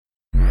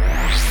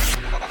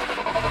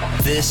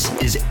This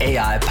is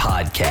AI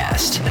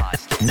Podcast.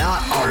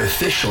 Not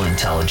artificial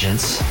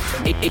intelligence,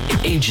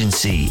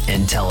 agency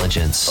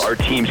intelligence. Our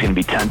team's going to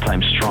be 10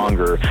 times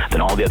stronger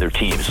than all the other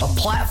teams. A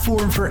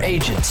platform for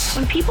agents.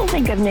 When people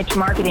think of niche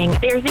marketing,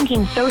 they're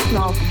thinking so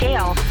small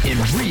scale. In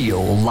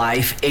real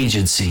life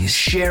agencies,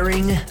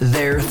 sharing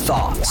their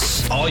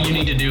thoughts. All you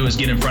need to do is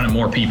get in front of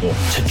more people.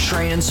 To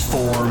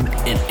transform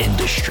an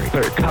industry.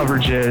 Better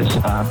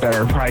coverages,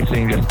 better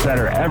pricing, just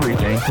better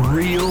everything.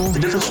 Real. The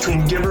difference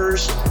between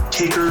givers,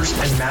 takers,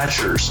 and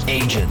matchers.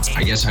 Agents.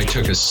 I guess I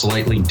took a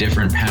slightly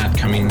different path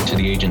coming to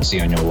the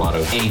agency I know a lot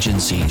of.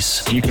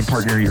 Agencies. You can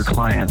partner your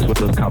clients with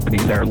those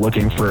companies that are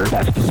looking for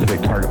that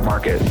specific target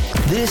market.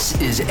 This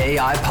is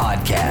AI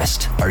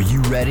Podcast. Are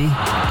you ready?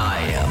 I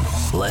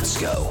am. Let's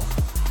go.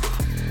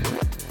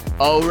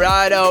 All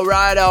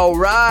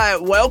right.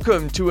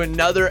 Welcome to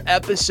another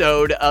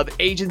episode of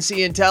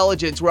Agency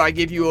Intelligence, where I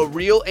give you a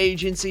real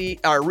agent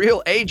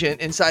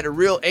inside a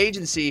real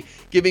agency,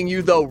 giving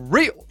you the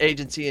real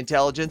agency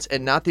intelligence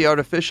and not the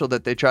artificial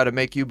that they try to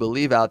make you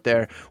believe out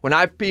there. When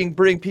I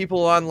bring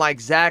people on like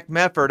Zach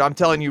Mefford, I'm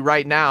telling you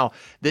right now,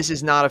 this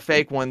is not a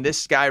fake one.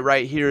 This guy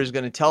right here is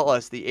going to tell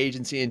us the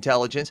agency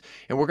intelligence,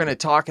 and we're going to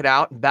talk it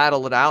out,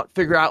 battle it out,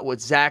 figure out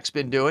what Zach's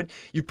been doing.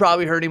 You've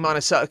probably heard him on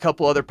a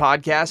couple other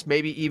podcasts,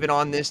 maybe even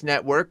on this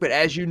network, but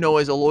as you know,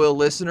 as a loyal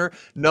listener,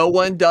 no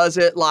one does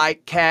it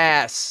like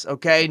Cass,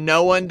 okay?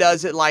 No one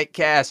does it like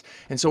Cass.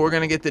 And so we're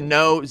going to get to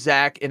know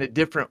Zach in a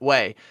different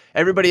way.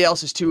 Everybody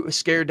else is too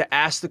scared to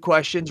ask the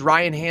questions.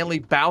 Ryan Hanley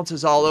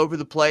bounces all over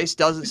the place,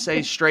 doesn't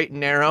say straight and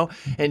narrow,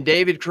 and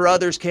David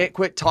Carruthers can't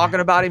quit talking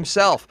about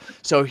himself.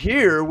 So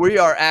here we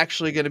are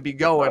actually going to be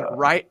going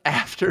right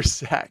after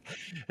Zach.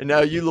 And now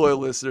you loyal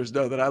listeners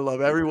know that I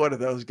love every one of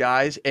those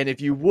guys. And if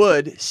you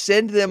would,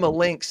 send them a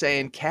link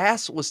saying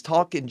Cass was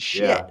talking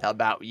shit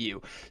about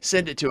you.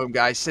 Send it to them,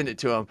 guys. Send it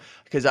to them,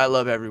 because I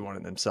love every one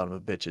of them son of a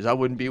bitches. I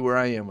wouldn't be where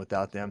I am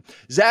without them.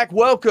 Zach,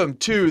 welcome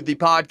to the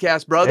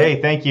podcast, brother.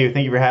 Hey, thank you.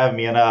 Thank you for having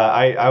me. And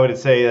I would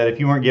say that if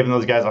you weren't giving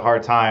those guys a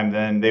hard time,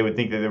 then they would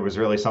think that there was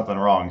really something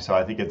wrong. So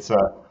I think it's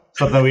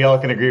something we all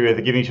can agree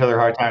with. Giving each other a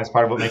hard time is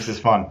part of what makes this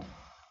fun.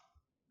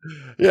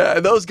 Yeah,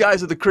 and those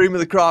guys are the cream of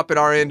the crop in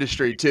our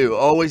industry too.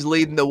 Always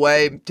leading the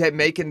way,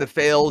 making the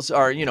fails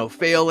or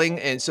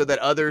failing, and so that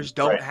others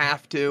don't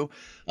have to.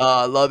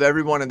 Love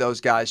every one of those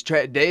guys.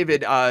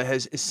 David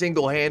has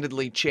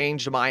single-handedly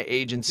changed my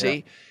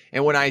agency,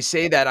 and when I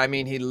say that, I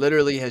mean he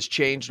literally has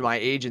changed my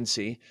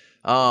agency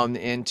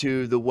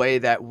into the way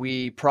that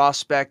we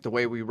prospect, the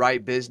way we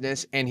write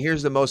business. And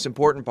here's the most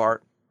important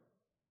part.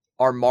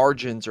 Our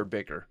margins are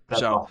bigger.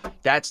 So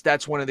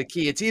that's one of the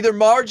key. It's either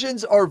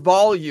margins or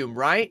volume,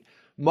 right?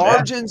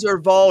 Margins or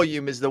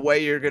volume is the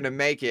way you're going to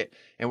make it.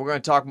 And we're going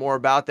to talk more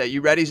about that.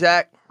 You ready,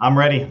 Zach? I'm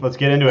ready. Let's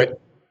get into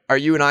it. Are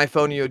you an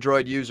iPhone or a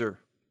Droid user?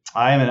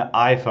 I am an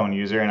iPhone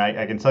user, and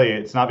I can tell you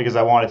it's not because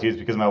I wanted to. It's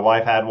because my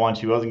wife had one.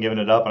 She wasn't giving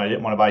it up, and I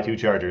didn't want to buy two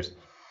chargers.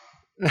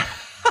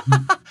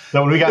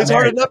 So when we got it's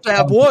married, hard enough to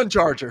have one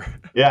charger.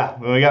 Yeah,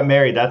 when we got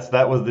married,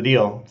 that was the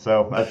deal.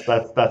 So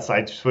that's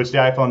I switched the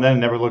iPhone then and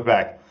never looked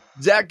back.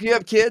 Zach, do you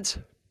have kids?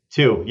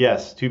 Two,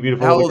 yes. Two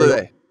beautiful. How old are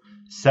they?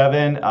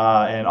 7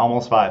 and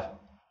almost 5.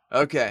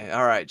 Okay,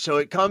 all right. So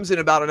it comes in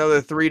about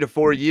another 3 to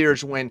 4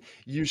 years when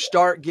you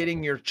start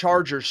getting your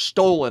charger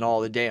stolen all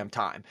the damn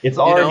time. It's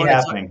already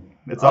happening.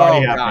 It's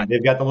already happening. God.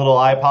 They've got the little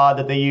iPod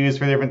that they use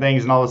for different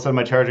things, and all of a sudden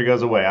my charger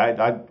goes away.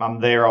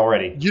 I'm there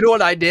already. You know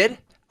what I did?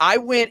 I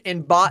went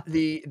and bought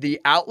the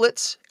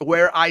outlets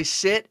where I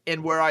sit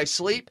and where I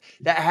sleep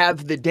that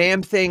have the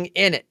damn thing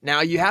in it.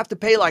 Now, you have to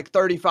pay like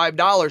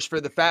 $35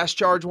 for the fast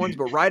charge ones,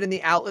 but right in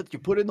the outlet, you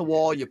put it in the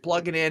wall, you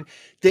plug it in,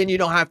 then you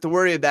don't have to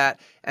worry of that.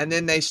 And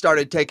then they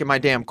started taking my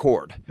damn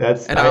cord.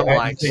 Jason, that's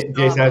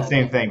the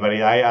same thing,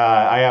 buddy.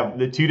 I have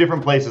the 2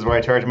 different places where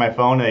I charge my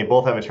phone, and they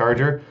both have a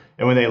charger.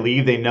 And when they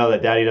leave, they know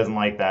that Daddy doesn't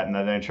like that, and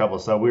they're in trouble.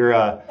 So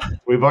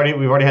we've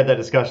already had that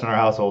discussion in our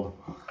household.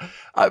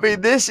 I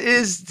mean, this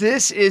is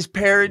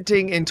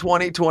parenting in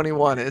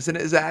 2021, isn't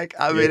it, Zach?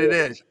 I mean, it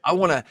is.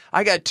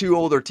 I got 2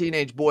 older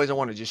teenage boys. I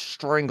want to just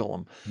strangle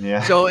them.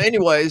 Yeah. So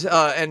anyways,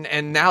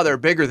 and now they're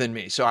bigger than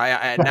me. So I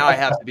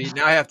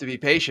have to be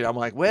patient. I'm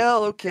like,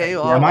 well, okay.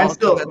 Well, mine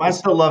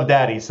still love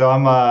Daddy. So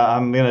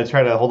I'm going to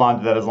try to hold on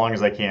to that as long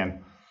as I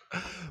can.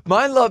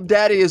 Mine love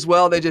Daddy as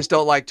well. They just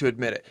don't like to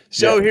admit it.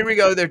 So here we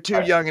go. They're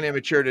too young and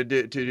immature to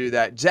do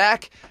that.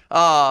 Zach,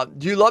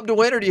 do you love to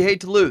win or do you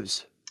hate to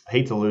lose? I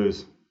hate to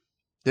lose.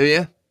 Do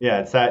you? Yeah,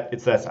 it's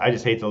that. I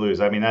just hate to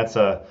lose. I mean, I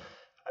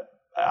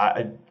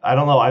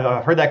don't know.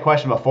 I've heard that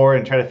question before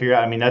and try to figure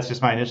out. I mean, that's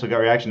just my initial gut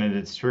reaction, and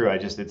it's true.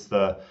 It's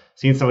the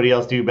seeing somebody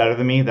else do better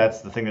than me. That's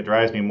the thing that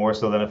drives me more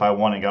so than if I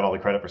won and got all the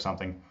credit for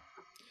something.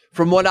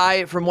 From what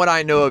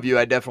I know of you,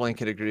 I definitely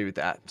could agree with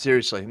that.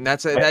 Seriously, and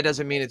that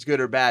doesn't mean it's good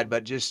or bad,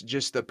 but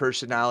just the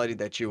personality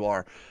that you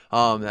are,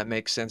 that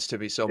makes sense to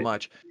me so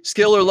much.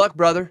 Skill or luck,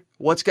 brother?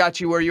 What's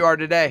got you where you are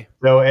today?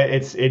 So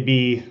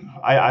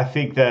I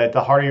think that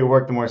the harder you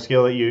work, the more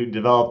skill that you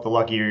develop, the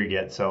luckier you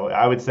get. So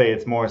I would say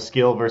it's more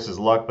skill versus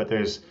luck, but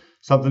there's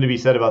something to be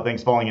said about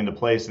things falling into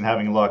place and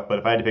having luck. But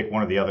if I had to pick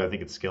one or the other, I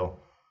think it's skill.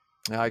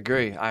 I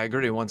agree.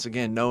 Once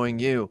again, knowing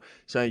you,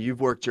 so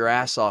you've worked your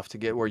ass off to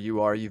get where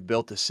you are. You've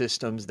built the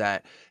systems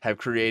that have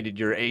created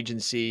your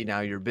agency, now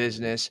your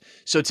business.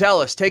 So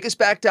tell us, take us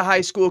back to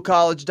high school,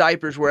 college,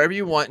 diapers, wherever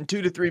you want. In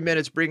 2 to 3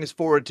 minutes, bring us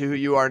forward to who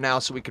you are now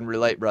so we can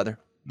relate, brother.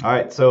 All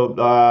right. So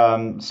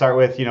start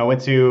with,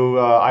 went to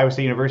Iowa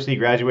State University,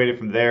 graduated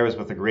from there, was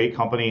with a great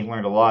company,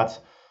 learned a lot,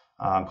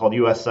 called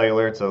US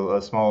Cellular. It's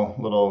a small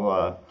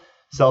little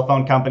cell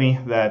phone company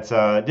that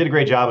did a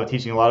great job of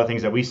teaching a lot of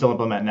things that we still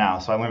implement now.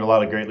 So I learned a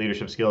lot of great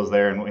leadership skills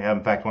there. And we have,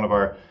 in fact, one of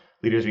our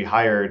leaders we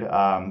hired,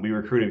 we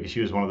recruited because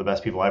she was one of the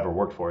best people I ever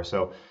worked for.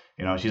 So,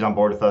 she's on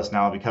board with us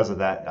now because of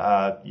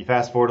that. You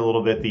fast forward a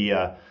little bit,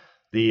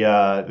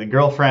 the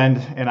girlfriend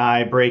and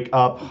I break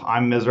up.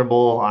 I'm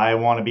miserable. I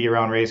want to be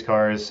around race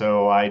cars.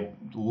 So I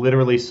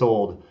literally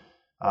sold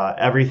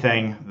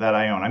everything that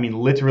I own. I mean,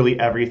 literally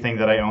everything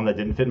that I own that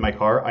didn't fit in my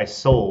car, I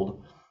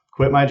sold,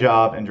 quit my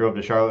job, and drove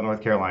to Charlotte,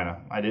 North Carolina.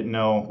 I didn't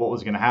know what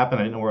was going to happen.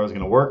 I didn't know where I was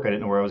going to work. I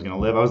didn't know where I was going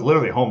to live. I was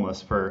literally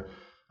homeless for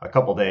a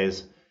couple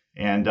days,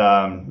 and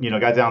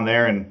got down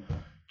there and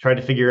tried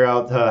to figure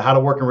out how to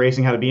work in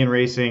racing, how to be in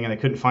racing, and I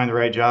couldn't find the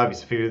right job. I used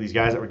to figure these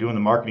guys that were doing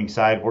the marketing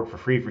side worked for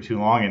free for too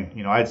long,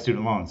 and I had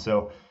student loans.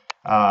 So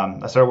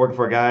I started working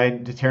for a guy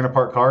tearing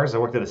apart cars. I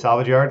worked at a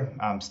salvage yard.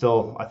 I'm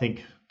still, I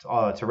think,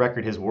 to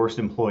record, his worst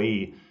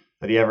employee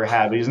that he ever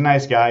had. But he was a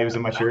nice guy. He was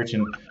in my church,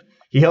 and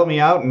he helped me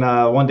out. And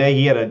one day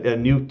he had a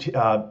new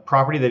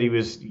property that he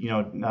was,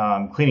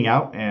 cleaning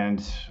out,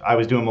 and I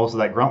was doing most of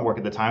that grunt work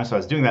at the time. So I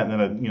was doing that, and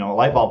then a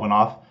light bulb went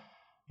off.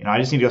 I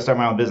just need to go start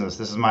my own business.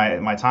 This is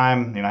my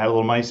time. I had a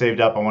little money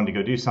saved up. I wanted to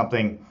go do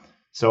something.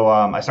 So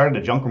I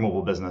started a junk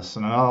removal business.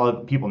 And not a lot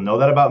of people know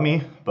that about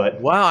me,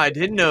 but wow, I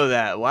didn't know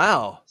that.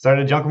 Wow.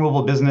 Started a junk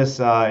removal business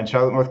in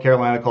Charlotte, North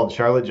Carolina called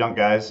Charlotte Junk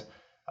Guys.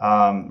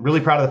 Really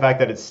proud of the fact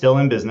that it's still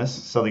in business.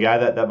 So the guy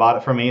that bought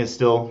it from me is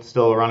still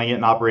running it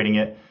and operating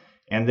it.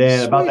 And then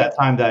Sweet. About that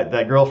time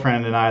that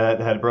girlfriend and I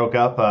that had broke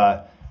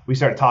up, we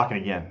started talking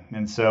again.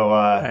 And so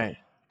Right.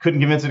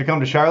 couldn't convince her to come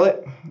to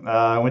Charlotte.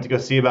 I went to go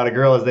see about a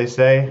girl, as they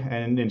say,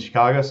 and in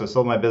Chicago. So I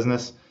sold my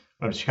business,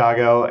 went to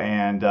Chicago,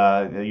 and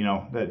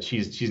that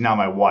she's now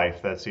my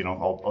wife. That's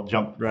I'll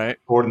jump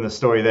forward in the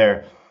story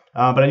there.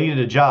 But I needed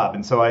a job,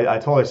 and so I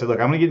told her, I said, look,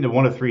 I'm going to get into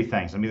one of three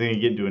things. I'm either going to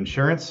get into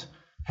insurance,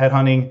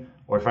 headhunting,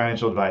 or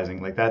financial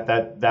advising. Like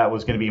that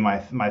was going to be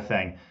my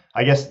thing.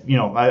 I guess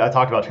I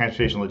talked about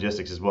transportation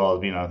logistics as well as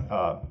being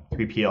a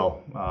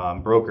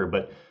 3PL broker,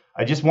 but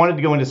I just wanted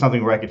to go into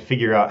something where I could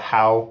figure out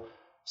how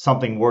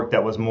something worked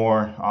that was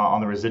more on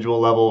the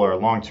residual level or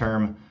long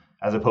term,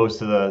 as opposed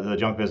to the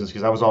junk business,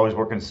 because I was always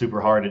working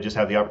super hard to just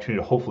have the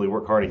opportunity to hopefully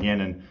work hard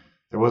again, and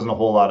there wasn't a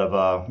whole lot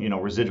of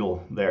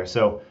residual there.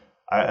 So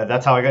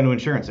that's how I got into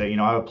insurance.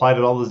 I applied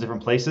at all those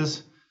different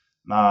places.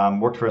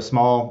 Worked for a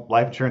small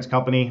life insurance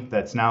company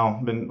that's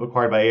now been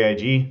acquired by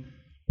AIG.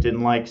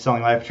 Didn't like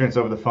selling life insurance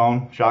over the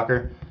phone.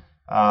 Shocker.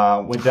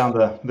 Went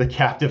down the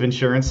captive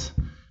insurance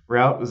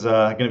route. Was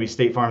going to be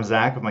State Farm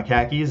Zach with my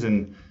khakis,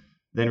 and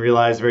then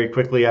realized very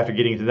quickly after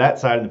getting to that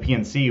side of the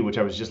PNC, which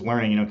I was just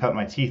learning, cutting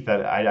my teeth,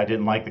 that I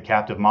didn't like the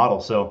captive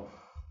model. So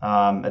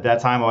at that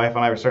time, my wife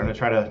and I were starting to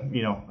try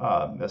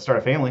to start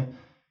a family,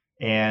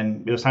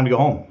 and it was time to go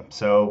home.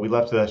 So we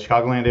left the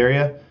Chicagoland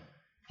area,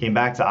 came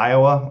back to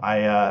Iowa.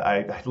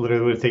 I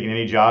literally would have taken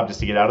any job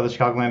just to get out of the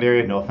Chicagoland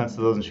area. No offense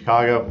to those in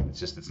Chicago.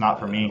 It's not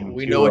for me.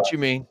 We know what you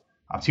mean.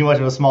 I'm too much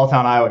of a small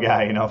town Iowa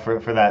guy,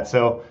 for that.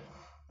 So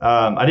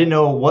I didn't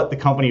know what the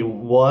company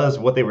was,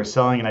 what they were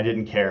selling, and I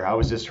didn't care. I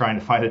was just trying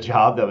to find a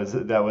job that was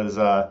going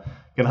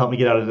to help me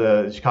get out of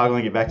the Chicago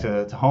and get back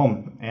to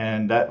home.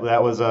 And that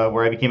was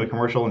where I became a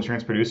commercial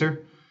insurance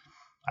producer.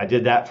 I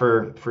did that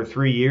for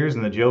 3 years,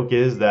 and the joke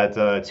is that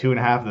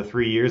 2.5 of the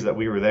 3 years that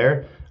we were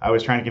there, I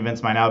was trying to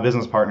convince my now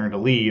business partner to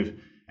leave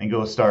and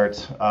go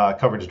start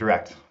Coverage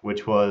Direct,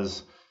 which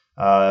was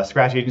a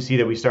scratch agency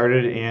that we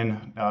started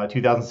in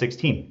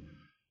 2016.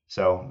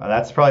 So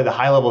that's probably the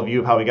high level view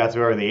of how we got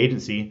to the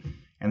agency.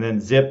 And then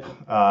Zip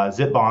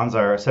Bonds,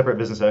 our separate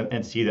business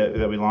entity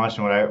that we launched,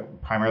 and what I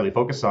primarily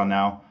focus on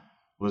now,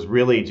 was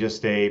really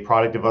just a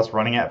product of us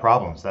running at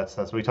problems. That's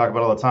what we talk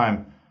about all the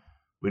time.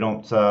 We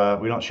don't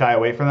shy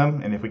away from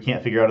them, and if we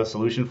can't figure out a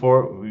solution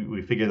for it,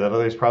 we figure that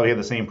others probably have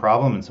the same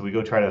problem, and so we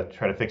go try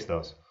to fix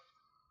those.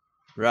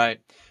 Right.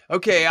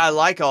 Okay, I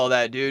like all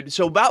that, dude.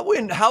 So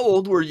how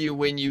old were you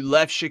when you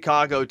left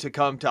Chicago to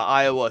come to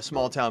Iowa,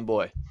 small town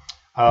boy?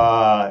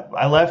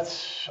 I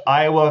left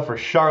Iowa for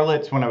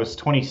Charlotte when I was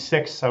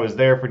 26. I was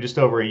there for just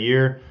over a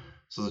year.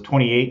 So I was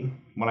 28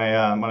 when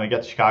I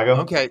got to Chicago.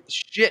 Okay,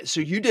 shit. So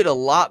you did a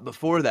lot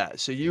before that.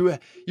 So you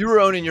were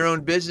owning your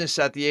own business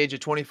at the age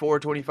of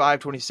 24, 25,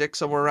 26,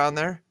 somewhere around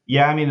there?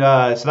 Yeah, I mean,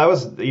 so that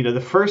was, the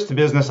first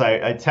business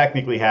I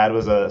technically had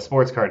was a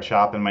sports card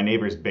shop in my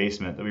neighbor's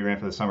basement that we ran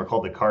for the summer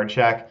called the Card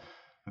Shack.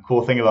 The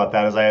cool thing about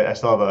that is I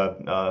still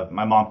have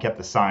my mom kept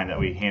the sign that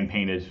we hand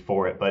painted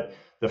for it, but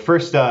the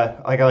first,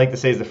 like I like to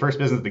say, is the first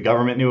business the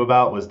government knew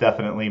about was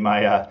definitely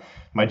my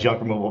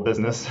junk removal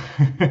business.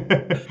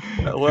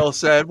 Well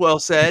said. Well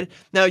said.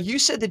 Now, you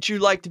said that you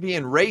like to be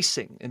in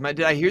racing.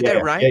 Did I hear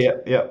that right?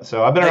 Yeah.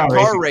 So I've been Like around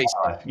car racing.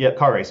 racing. Yeah,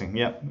 car racing.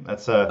 Yeah,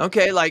 that's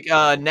Okay, like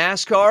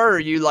NASCAR, or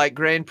you like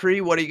Grand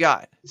Prix? What do you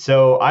got?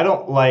 So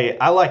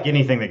I like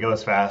anything that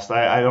goes fast.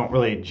 I don't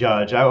really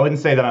judge. I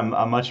wouldn't say that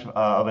I'm much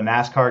of a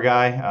NASCAR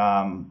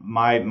guy.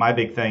 My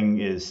big thing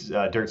is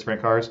dirt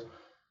sprint cars.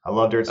 I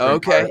love dirt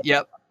sprint cars. Okay,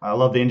 yep. I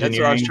love the engineering.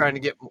 That's what I was trying to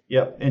get.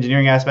 Yep,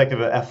 engineering aspect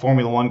of a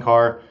Formula One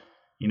car.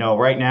 You know,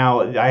 right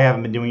now I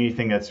haven't been doing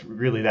anything that's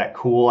really that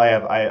cool.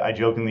 I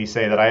jokingly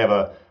say that I have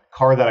a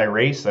car that I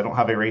race. I don't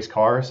have a race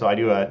car, so I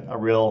do a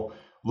real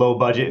low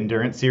budget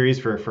endurance series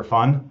for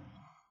fun.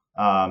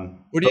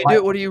 What do you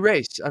do? What do you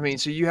race? I mean,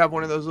 so you have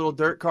one of those little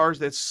dirt cars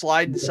that's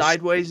sliding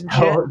sideways and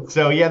shit?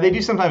 So yeah, they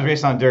do sometimes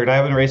race on dirt. I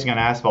have been racing on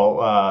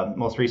asphalt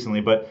most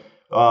recently, but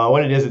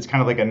what it is, it's kind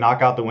of like a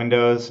knock out the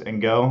windows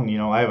and go. You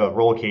know, I have a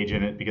roll cage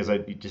in it because I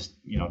just,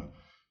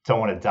 don't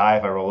want to die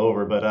if I roll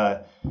over.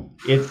 But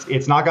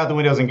it's knock out the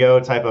windows and go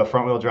type of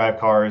front wheel drive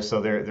cars.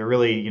 So they're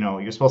really,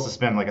 you're supposed to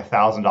spend like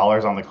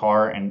 $1,000 on the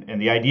car,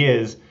 and the idea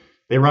is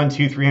they run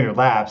 200-300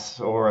 laps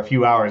or a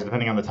few hours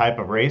depending on the type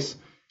of race.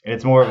 And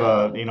it's more of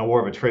a,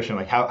 war of attrition,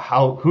 like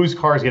whose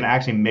car is going to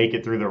actually make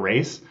it through the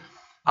race.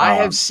 I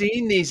have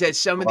seen these at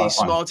some of these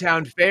small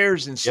town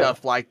fairs and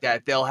stuff like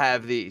that. They'll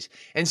have these.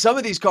 And some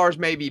of these cars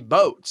may be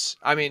boats.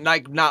 I mean,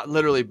 like not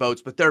literally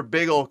boats, but they're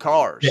big old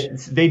cars.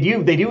 They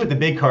do with the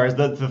big cars.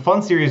 The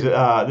fun series,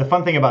 the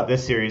fun thing about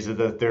this series is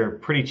that they're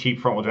pretty cheap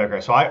front wheel drive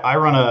cars. So I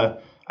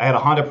had a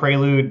Honda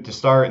Prelude to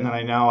start, and then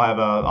I now have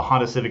a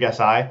Honda Civic Si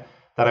that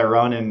I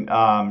run. And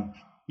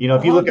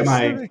if you look at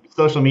my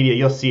social media,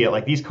 you'll see it.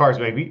 Like these cars,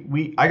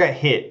 I got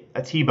hit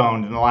a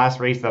T-boned in the last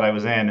race that I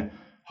was in.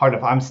 Hard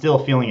enough. I'm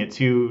still feeling it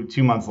two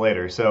months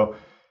later. So,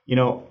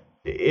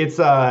 it's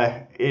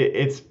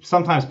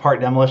sometimes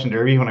part demolition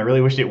derby when I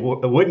really wish it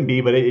wouldn't be,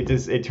 but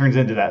it turns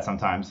into that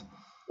sometimes.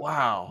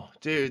 Wow,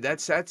 dude, that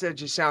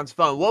just sounds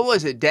fun. What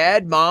was it,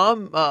 Dad,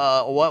 Mom?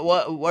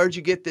 Where'd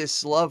you get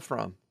this love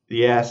from?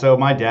 Yeah, so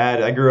my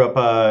dad, I grew up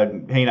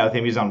hanging out with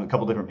him. He was on a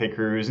couple different pit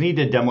crews, and he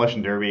did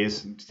demolition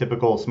derbies,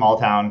 typical small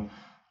town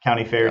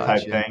county fair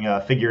type thing,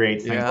 figure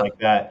eights, things like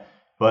that.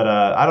 But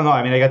I don't know.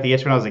 I mean, I got the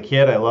itch when I was a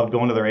kid. I loved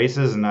going to the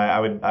races, and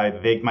I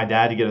begged my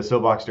dad to get a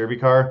Soapbox Derby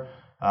car.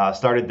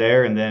 Started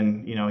there, and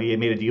then he had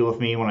made a deal with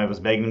me when I was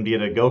begging him to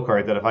get a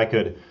go-kart that if I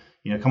could,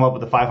 come up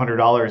with the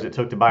 $500 it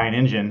took to buy an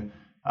engine,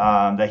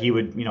 that he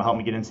would help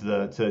me get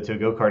into to a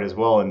go-kart as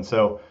well. And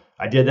so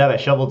I did that. I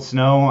shoveled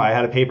snow. I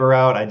had a paper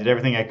route. I did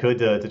everything I could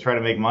to try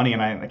to make money,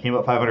 and I came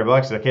up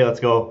 $500. Said, okay, let's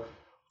go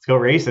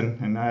racing.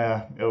 And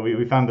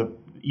we found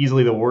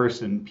easily the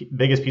worst and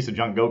biggest piece of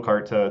junk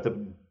go-kart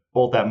to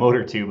bolt that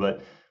motor to,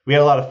 but we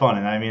had a lot of fun.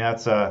 And I mean,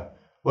 that's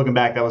looking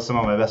back, that was some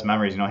of my best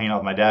memories, hanging out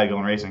with my dad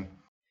going racing.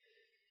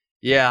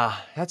 Yeah,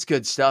 that's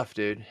good stuff,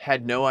 dude.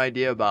 Had no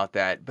idea about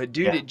that. But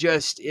dude, it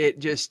just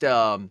is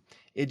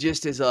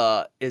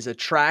a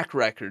track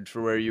record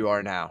for where you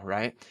are now,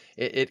 right?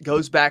 It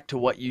goes back to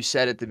what you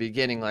said at the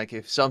beginning, like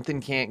if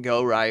something can't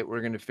go right,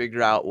 we're going to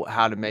figure out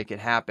how to make it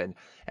happen.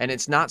 And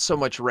it's not so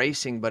much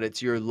racing, but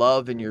it's your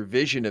love and your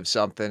vision of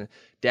something.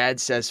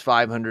 Dad says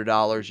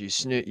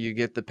 $500, you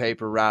get the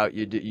paper route,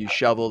 you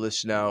shovel the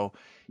snow.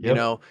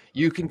 Yep.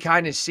 You can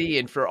kind of see,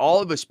 and for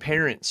all of us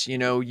parents,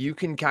 you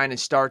can kind of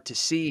start to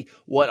see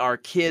what our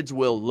kids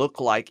will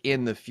look like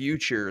in the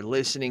future,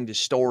 listening to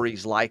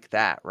stories like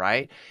that,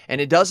 right?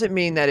 And it doesn't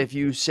mean that if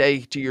you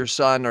say to your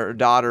son or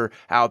daughter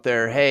out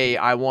there, hey,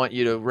 I want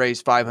you to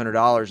raise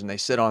 $500 and they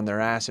sit on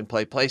their ass and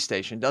play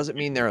PlayStation, doesn't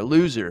mean they're a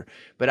loser.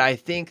 But I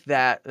think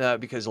that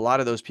because a lot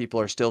of those people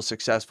are still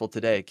successful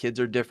today, kids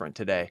are different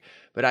today.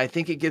 But I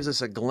think it gives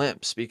us a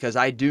glimpse because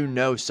I do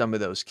know some of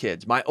those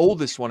kids. My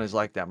oldest one is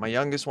like that. My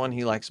youngest one,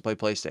 he likes to play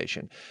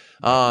PlayStation.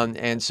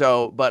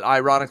 But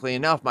ironically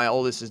enough, my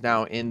oldest is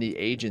now in the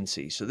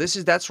agency. So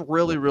that's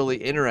really, really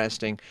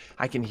interesting.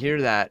 I can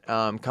hear that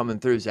coming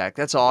through, Zach.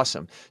 That's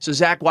awesome. So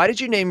Zach, why did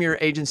you name your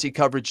agency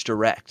Coverage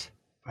Direct?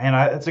 Man,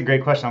 that's a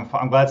great question.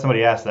 I'm glad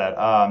somebody asked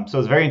that. So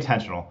it's very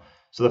intentional.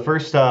 So the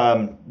first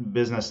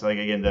business, like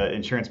again, the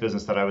insurance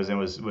business that I was in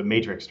was with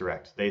Matrix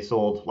Direct. They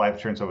sold life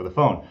insurance over the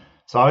phone.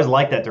 So I always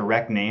liked that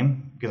direct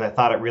name because I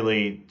thought it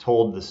really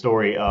told the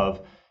story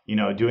of,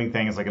 doing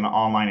things like an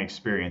online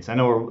experience. I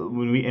know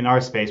when in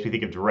our space, we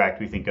think of direct,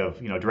 we think of,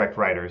 direct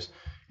writers.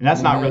 And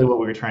that's not really what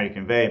we were trying to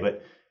convey.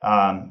 But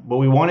what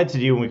we wanted to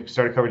do when we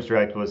started Coverage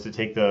Direct was to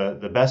take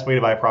the best way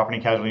to buy property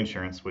and casualty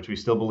insurance, which we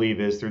still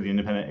believe is through the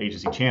independent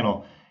agency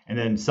channel, and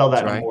then sell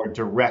that in a more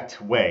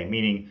direct way,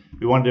 meaning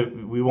we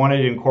wanted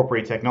to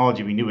incorporate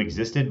technology we knew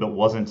existed but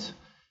wasn't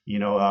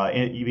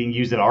being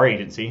used at our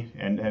agency,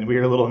 and we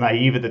were a little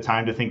naive at the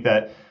time to think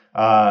that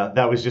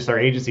that was just our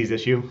agency's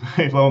issue.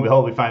 Lo and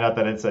behold, we find out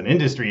that it's an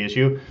industry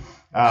issue.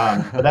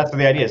 But that's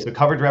the idea. So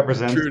Coverage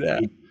represents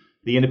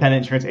the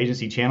independent insurance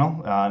agency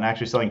channel, and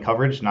actually selling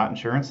coverage, not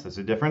insurance. There's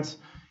a difference.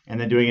 and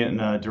then doing it in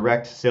a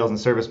direct sales and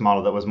service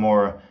model that was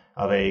more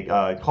of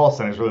a call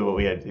center is really what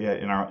we had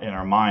in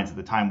our minds at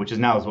the time, which is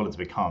now is what it's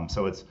become.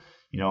 So it's,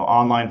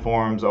 online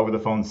forms, over the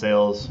phone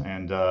sales,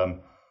 and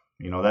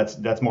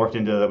that's morphed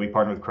into that we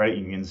partner with credit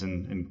unions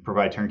and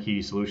provide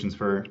turnkey solutions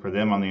for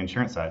them on the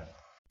insurance side.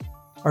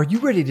 Are you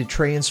ready to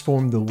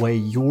transform the way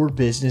your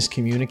business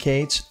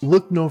communicates?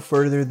 Look no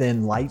further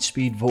than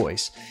Lightspeed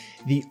Voice,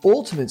 the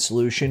ultimate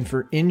solution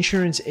for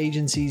insurance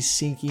agencies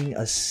seeking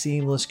a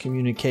seamless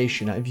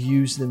communication. I've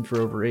used them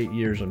for over 8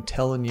 years. I'm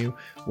telling you,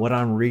 what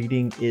I'm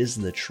reading is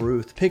the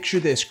truth.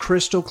 Picture this: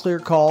 crystal clear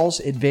calls,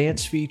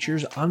 advanced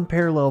features,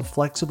 unparalleled,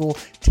 flexible,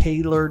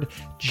 tailored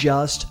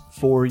just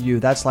for you.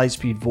 That's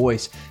Lightspeed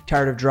Voice.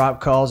 Tired of drop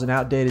calls and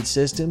outdated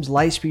systems?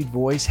 Lightspeed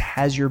Voice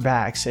has your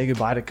back. Say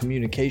goodbye to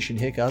communication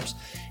hiccups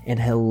and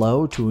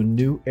hello to a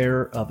new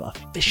era of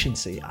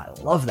efficiency. I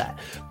love that.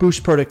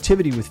 Boost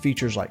productivity with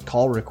features like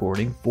call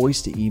recording,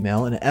 voice to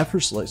email, and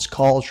effortless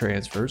call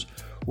transfers.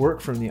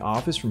 Work from the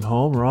office, from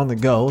home, or on the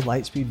go.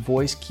 Lightspeed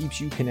Voice keeps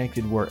you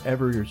connected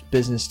wherever your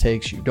business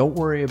takes you. Don't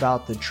worry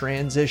about the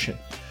transition.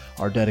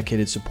 Our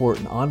dedicated support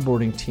and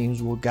onboarding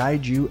teams will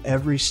guide you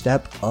every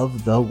step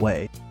of the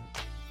way.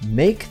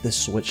 Make the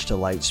switch to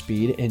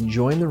Lightspeed and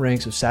join the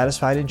ranks of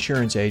satisfied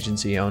insurance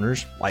agency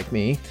owners like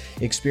me,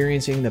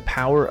 experiencing the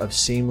power of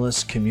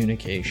seamless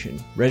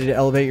communication. Ready to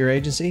elevate your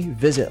agency?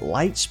 Visit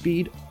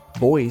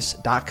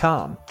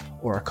lightspeedvoice.com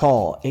or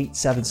call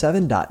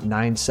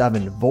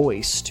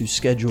 877.97-VOICE to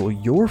schedule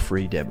your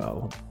free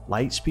demo.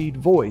 Lightspeed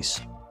Voice,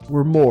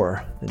 we're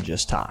more than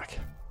just talk.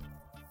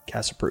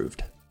 CAS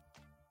approved.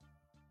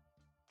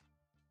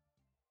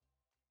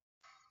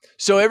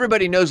 So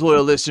everybody knows,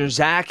 loyal listeners,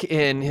 Zach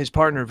and his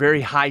partner,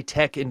 very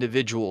high-tech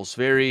individuals,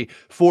 very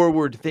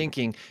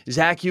forward-thinking.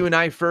 Zach, you and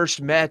I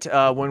first met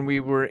when we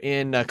were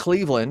in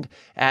Cleveland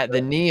at the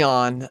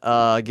Neon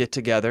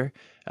get-together.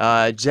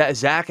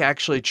 Zach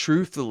actually,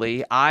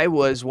 truthfully, I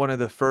was one of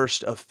the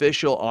first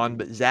official on,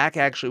 but Zach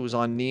actually was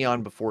on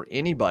Neon before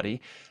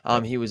anybody.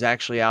 He was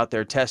actually out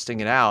there testing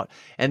it out.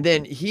 And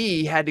then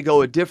he had to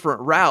go a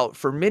different route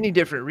for many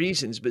different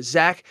reasons. But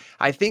Zach,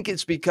 I think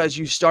it's because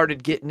you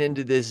started getting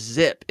into this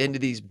ZIP, into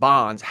these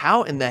bonds.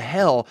 How in the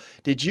hell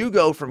did you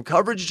go from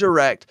Coverage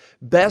Direct,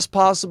 best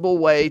possible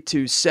way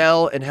to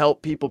sell and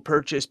help people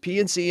purchase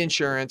P&C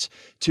insurance,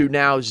 to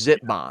now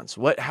ZIP bonds?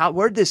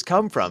 Where'd this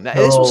come from?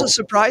 This was a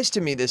surprise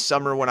to me this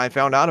summer when I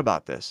found out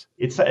about this.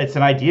 It's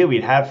an idea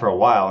we'd had for a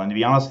while, and to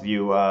be honest with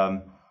you,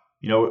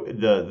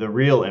 the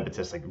real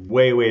impetus, like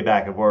way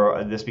back of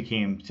where this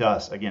became to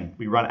us. Again,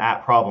 we run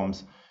at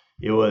Problems.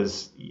 It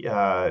was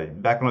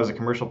back when I was a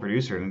commercial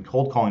producer and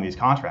cold calling these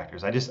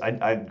contractors.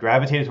 I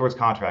gravitated towards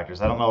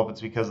contractors. I don't know if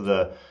it's because of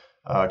the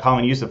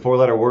common use of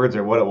 4-letter words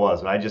or what it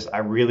was, but I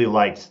really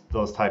liked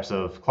those types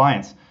of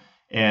clients.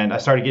 And I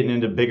started getting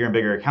into bigger and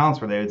bigger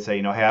accounts where they would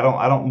say, hey,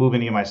 I don't move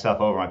any of my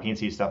stuff over, my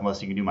P&C stuff,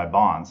 unless you can do my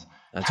bonds.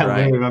 That's I right.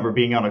 really remember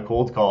being on a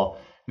cold call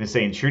and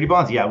saying, surety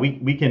bonds? Yeah,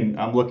 we can.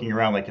 I'm looking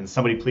around like, can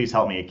somebody please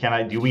help me?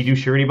 Do we do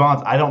surety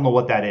bonds? I don't know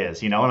what that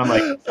is, And I'm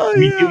like,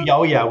 we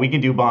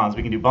can do bonds.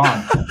 We can do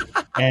bonds.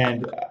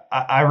 And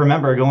I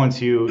remember going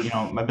to,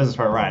 my business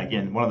partner, Ryan,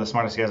 again, one of the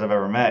smartest guys I've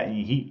ever met. And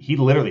he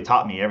literally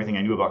taught me everything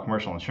I knew about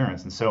commercial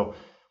insurance. And so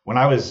when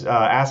I was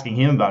asking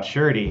him about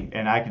surety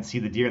and I could see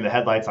the deer in the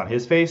headlights on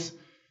his face,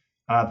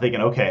 I'm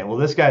thinking, okay, well,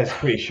 this guy's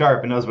pretty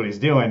sharp and knows what he's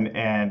doing.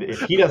 And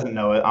if he doesn't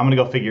know it, I'm going to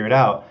go figure it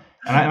out.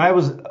 And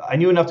I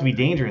knew enough to be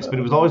dangerous, but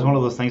it was always one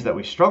of those things that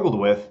we struggled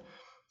with.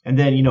 And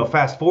then,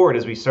 fast forward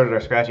as we started our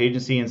scratch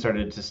agency and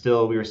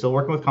we were still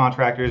working with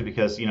contractors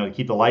because, to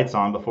keep the lights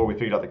on before we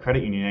figured out the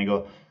credit union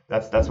angle.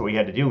 That's what we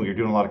had to do. We were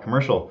doing a lot of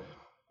commercial.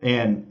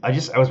 And I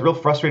was real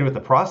frustrated with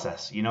the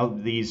process,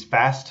 these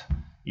fast,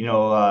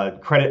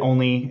 credit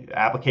only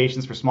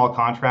applications for small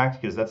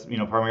contract, because that's,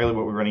 primarily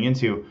what we're running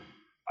into.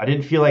 I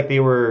didn't feel like they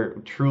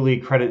were truly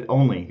credit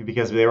only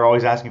because they were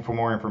always asking for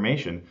more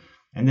information.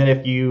 And then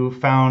if you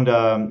found,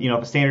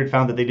 if a standard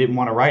found that they didn't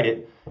want to write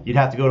it, you'd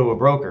have to go to a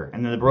broker.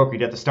 And then the broker,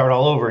 you'd have to start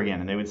all over again.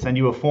 And they would send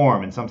you a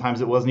form. And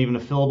sometimes it wasn't even a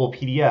fillable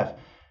PDF.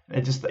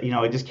 It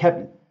just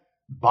kept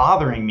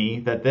bothering me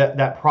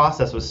that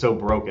process was so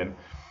broken.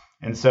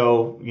 And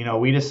so,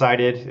 we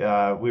decided,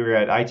 we were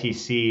at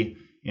ITC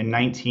in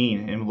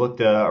 19 and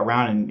looked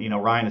around,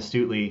 and, Ryan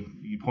astutely,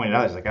 you pointed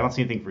out, he's like, I don't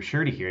see anything for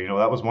surety here.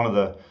 That was one of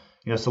the,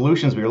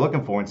 solutions we were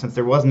looking for. And since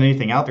there wasn't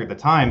anything out there at the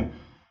time,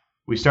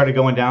 we started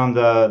going down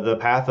the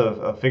path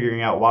of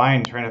figuring out why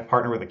and trying to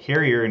partner with a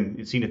carrier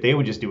and seeing if they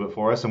would just do it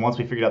for us. And once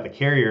we figured out the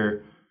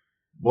carrier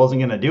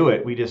wasn't going to do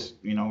it, we just,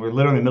 we're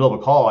literally in the middle of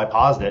a call. I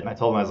paused it and I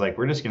told him, I was like,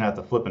 we're just going to have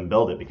to flip and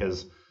build it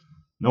because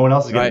no one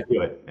else is going to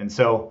do it. And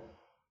so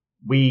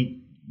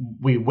we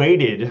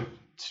waited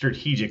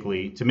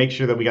strategically to make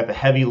sure that we got the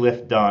heavy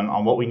lift done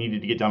on what we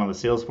needed to get done on the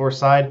Salesforce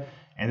side,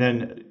 and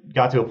then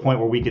got to a point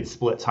where we could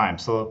split time.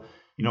 So,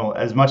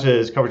 as much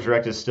as Coverage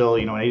Direct is still,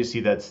 an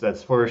agency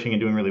that's flourishing and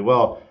doing really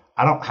well,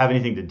 I don't have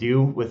anything to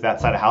do with that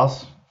side of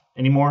house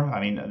anymore. I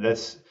mean,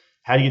 that's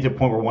how do you get to a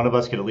point where one of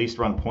us could at least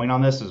run point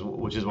on this,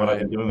 which is what I've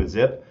been doing with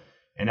Zip.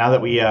 And now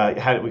that we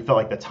felt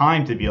like the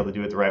time to be able to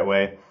do it the right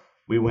way,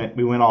 we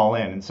went all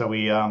in. And so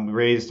we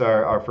raised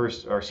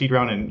our seed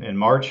round in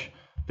March,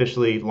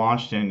 officially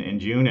launched in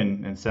June,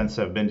 and since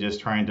have been just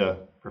trying to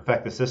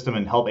perfect the system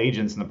and help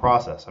agents in the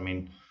process. I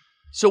mean,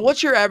 so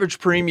what's your average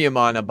premium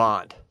on a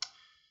bond?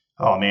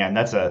 oh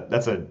man,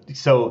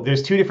 so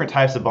there's two different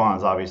types of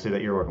bonds, obviously,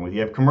 that you're working with.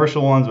 You have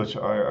commercial ones, which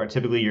are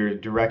typically your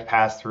direct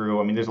pass through.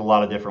 I mean, there's a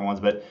lot of different ones,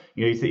 but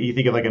you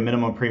think of like a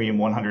minimum premium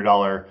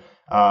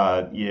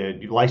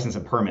 $100 license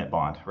and permit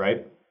bond,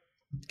 right?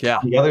 Yeah.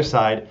 On the other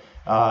side,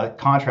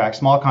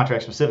 small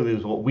contracts specifically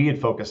is what we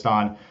had focused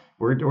on.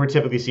 We're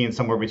typically seeing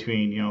somewhere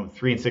between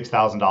 $3,000 and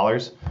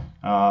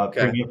 $6,000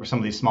 premium for some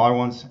of these smaller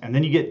ones, and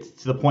then you get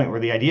to the point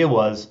where the idea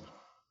was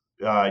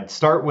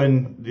start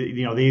when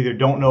they either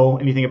don't know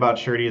anything about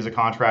surety as a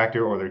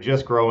contractor, or they're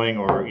just growing,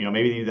 or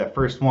maybe they need that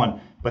first one,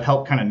 but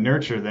help kind of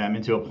nurture them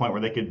into a point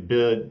where they could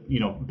bid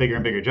bigger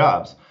and bigger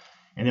jobs.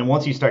 And then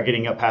once you start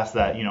getting up past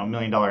that $1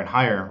 million and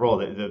higher roll,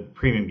 the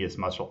premium gets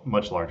much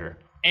larger.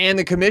 And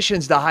the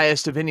commission's the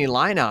highest of any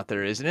line out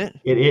there, isn't it?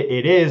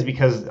 It is,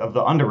 because of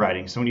the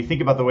underwriting. So when you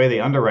think about the way they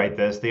underwrite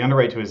this, they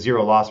underwrite to a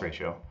 0 loss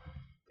ratio.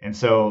 And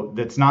so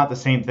that's not the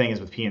same thing as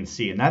with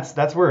PNC. And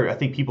that's where I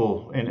think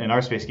people in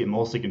our space get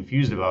mostly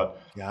confused about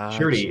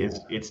surety.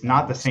 It's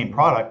not the same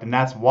product, and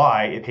that's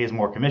why it pays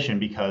more commission,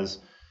 because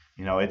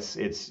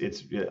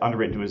it's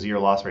underwritten to a 0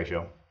 loss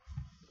ratio.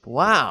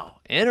 Wow,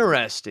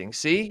 interesting.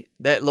 See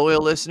that,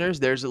 loyal listeners?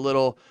 There's a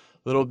little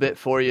bit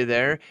for you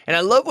there. And I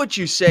love what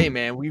you say,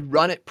 man. We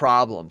run at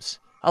problems.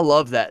 I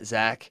love that,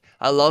 Zach.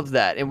 I love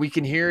that. And we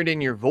can hear it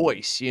in your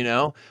voice,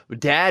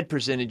 Dad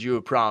presented you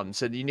a problem,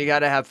 said you got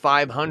to have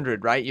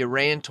 500, right? You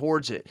ran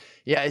towards it.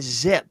 Yeah,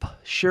 zip,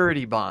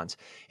 surety bonds.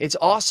 It's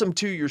awesome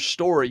too, your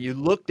story. You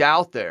looked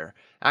out there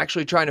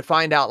actually trying to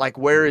find out, like,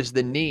 where is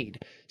the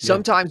need?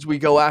 Sometimes we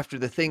go after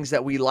the things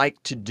that we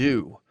like to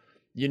do,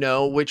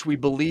 which we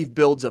believe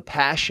builds a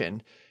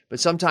passion. But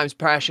sometimes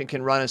passion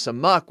can run us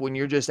amok when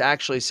you're just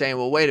actually saying,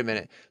 well, wait a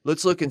minute,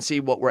 let's look and see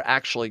what we're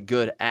actually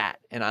good at.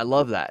 And I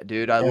love that,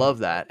 dude. I love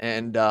that.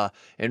 And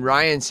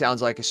Ryan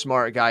sounds like a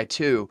smart guy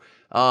too.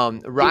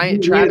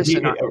 Travis,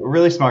 a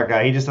really smart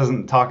guy. He just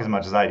doesn't talk as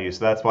much as I do.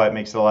 So that's why it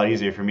makes it a lot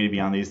easier for me to be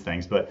on these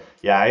things. But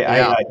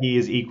he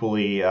is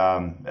equally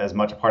as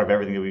much a part of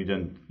everything that we've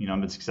done,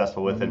 been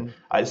successful with. Mm-hmm. And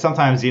I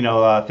sometimes,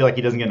 feel like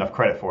he doesn't get enough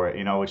credit for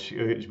it,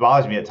 which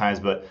bothers me at times.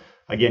 But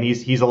again,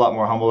 he's a lot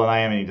more humble than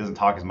I am, and he doesn't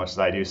talk as much as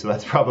I do. So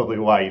that's probably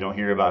why you don't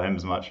hear about him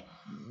as much.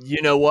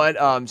 You know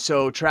what?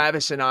 So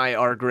Travis and I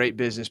are great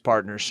business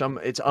partners.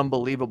 It's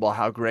unbelievable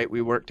how great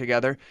we work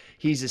together.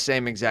 He's the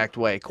same exact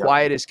way,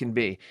 quiet as can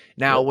be.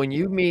 Now, when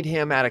you meet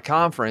him at a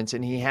conference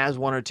and he has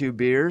 1 or 2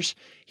 beers,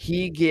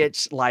 he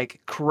gets like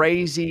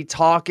crazy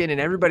talking,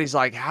 and everybody's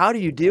like, how do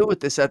you deal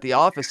with this at the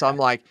office? I'm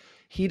like,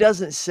 he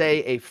doesn't say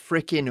a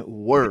freaking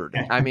word.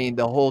 I mean,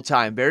 the whole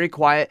time, very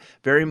quiet,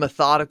 very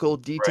methodical,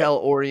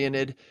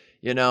 detail-oriented,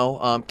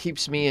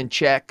 keeps me in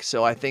check.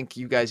 So I think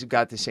you guys have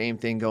got the same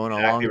thing going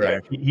along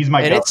there. He's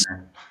my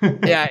governor.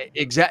 Yeah,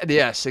 exactly.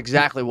 Yes,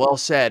 exactly. Well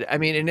said. I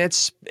mean, and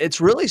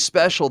it's really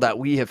special that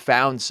we have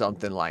found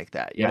something like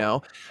that, you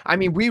know? I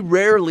mean, we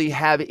rarely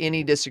have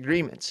any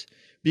disagreements,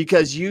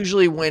 because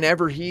usually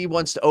whenever he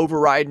wants to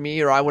override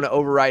me or I want to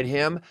override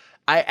him,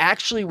 I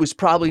actually was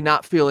probably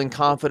not feeling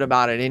confident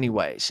about it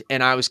anyways.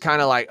 And I was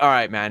kind of like, all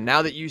right, man,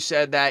 now that you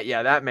said that,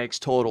 yeah, that makes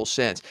total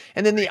sense.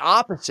 And then the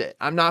opposite,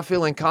 I'm not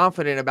feeling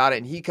confident about it.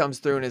 And he comes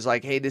through and is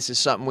like, hey, this is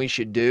something we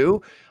should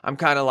do. I'm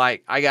kind of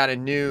like, I got a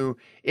new,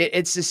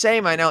 it's the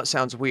same. I know it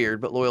sounds weird,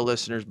 but loyal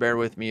listeners, bear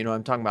with me. You know what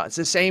I'm talking about. It's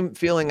the same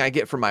feeling I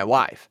get from my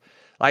wife.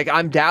 Like,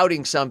 I'm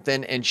doubting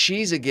something and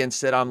she's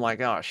against it. I'm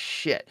like, oh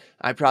shit,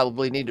 I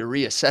probably need to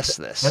reassess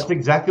this. That's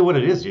exactly what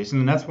it is, Jason.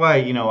 And that's why,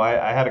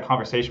 I had a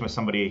conversation with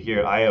somebody here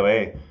at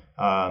IOA,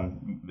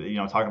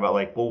 talking about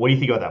like, well, what do you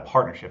think about that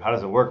partnership? How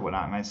does it work and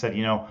whatnot? And I said,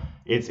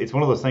 it's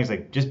one of those things,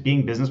 like, just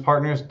being business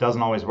partners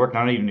doesn't always work.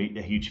 I'm not even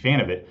a huge fan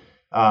of it.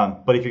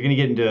 But if you're going to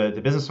get into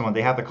the business with someone,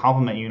 they have to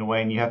complement you in a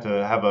way, and you have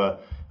to have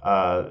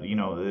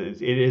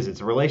it's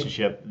a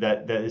relationship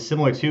that is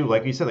similar to,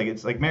 like you said, like,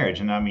 it's like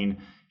marriage. And I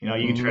mean, you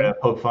can try to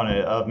poke fun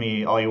of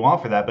me all you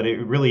want for that, but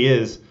it really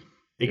is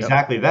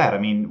exactly that. I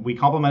mean, we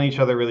complement each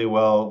other really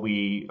well.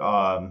 We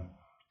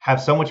have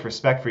so much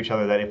respect for each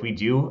other that if we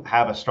do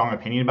have a strong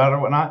opinion about it or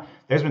whatnot,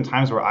 there's been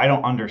times where I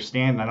don't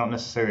understand and I don't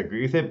necessarily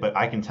agree with it, but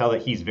I can tell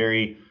that he's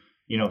very,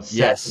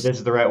 set this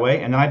is the right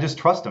way. And then I just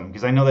trust him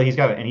because I know that he's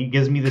got it, and he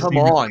gives me this. Come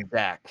on,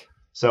 Dak.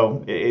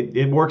 So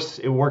it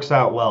works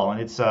out well,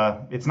 and it's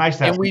nice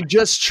to have. And we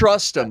just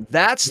trust them.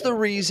 That's the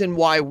reason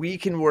why we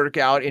can work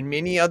out, and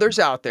many others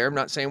out there, I'm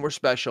not saying we're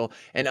special,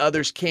 and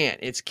others can't.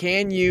 It's,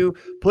 can you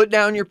put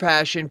down your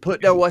passion,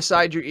 put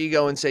aside your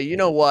ego, and say, you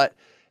know what,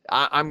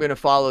 I'm going to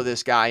follow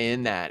this guy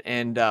in that.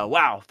 And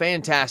wow,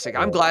 fantastic.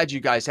 I'm glad you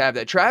guys have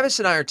that. Travis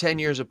and I are 10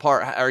 years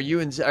apart. Are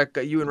you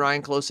and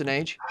Ryan close in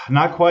age?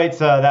 Not quite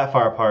that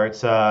far apart.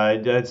 It's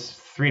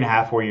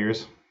 3.5, 4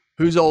 years.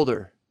 Who's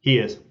older? He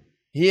is.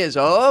 He is.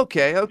 Oh,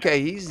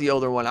 okay. He's the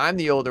older one. I'm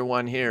the older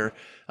one here.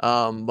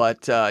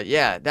 But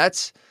yeah,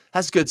 that's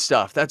That's good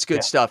stuff. That's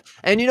good stuff.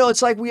 And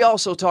it's like we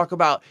also talk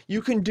about,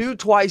 you can do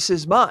twice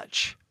as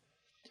much,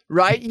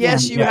 right?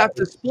 Yes, you have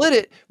to split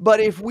it, but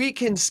if we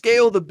can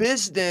scale the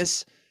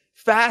business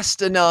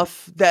fast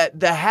enough that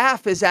the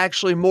half is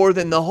actually more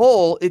than the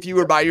whole if you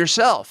were by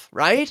yourself,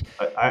 right?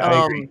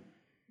 I agree.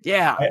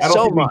 Yeah, I don't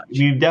so think much.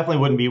 we definitely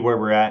wouldn't be where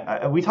we're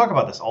at. We talk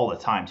about this all the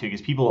time too,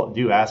 because people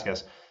do ask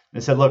us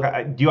and said, look,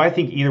 do I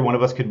think either one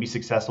of us could be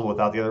successful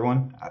without the other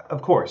one?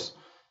 Of course.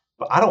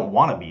 But I don't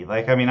want to be.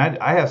 Like, I mean,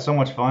 I have so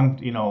much fun,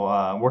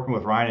 working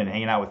with Ryan and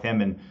hanging out with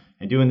him and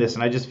doing this.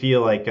 And I just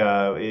feel like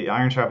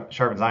iron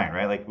sharpens iron,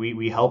 right? Like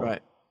we help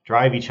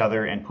drive each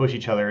other and push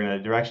each other in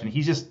a direction.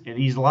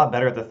 He's a lot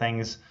better at the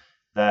things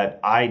that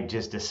I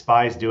just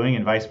despise doing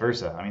and vice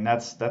versa. I mean,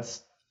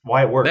 that's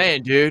why it works.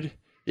 Man, dude.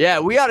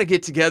 Yeah, we ought to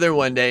get together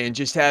one day and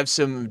just have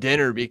some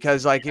dinner,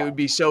 because it would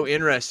be so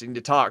interesting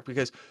to talk,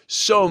 because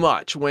so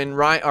much when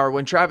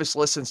Travis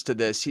listens to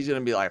this, he's going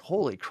to be like,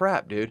 holy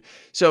crap, dude.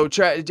 So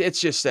it's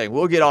just saying,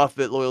 we'll get off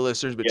of it, loyal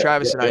listeners, but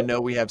Travis and I know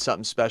we have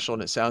something special,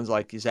 and it sounds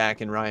like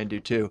Zach and Ryan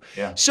do too.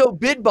 Yeah. So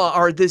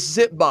this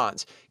Zip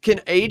Bonds, can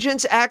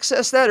agents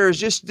access that, or is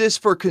just this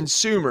for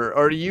consumer,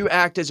 or do you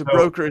act as a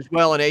broker as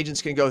well and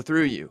agents can go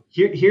through you?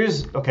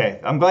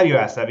 Okay, I'm glad you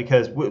asked that,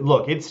 because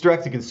look, it's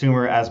direct to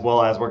consumer as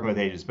well as working with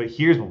agents, but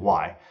here's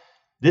why.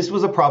 This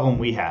was a problem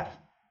we had.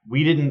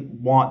 We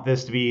didn't want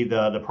this to be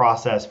the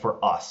process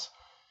for us.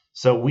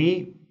 So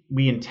we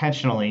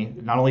intentionally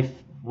not only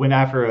went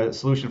after a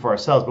solution for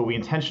ourselves, but we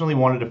intentionally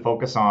wanted to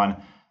focus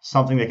on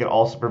something that could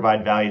also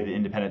provide value to the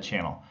independent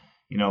channel.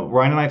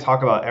 Ryan and I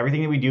talk about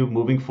everything that we do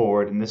moving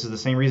forward, and this is the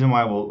same reason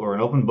why we're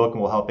an open book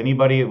and we'll help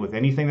anybody with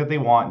anything that they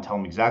want and tell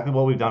them exactly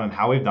what we've done and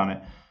how we've done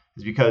it,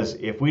 is because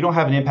if we don't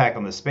have an impact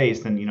on the space,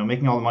 then,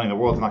 making all the money in the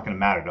world is not going to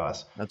matter to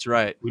us. That's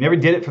right. We never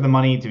did it for the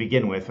money to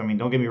begin with. I mean,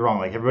 don't get me wrong,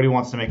 like everybody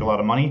wants to make a lot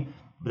of money,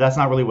 but that's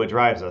not really what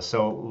drives us.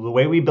 So the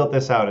way we built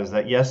this out is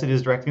that, yes, it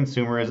is direct to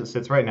consumer as it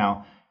sits right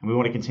now, and we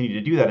want to continue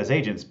to do that as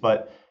agents,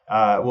 but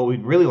what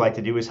we'd really like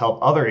to do is help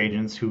other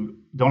agents who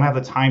don't have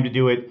the time to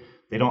do it.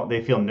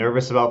 They feel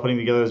nervous about putting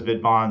together those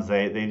bid bonds.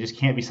 They just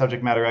can't be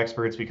subject matter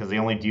experts because they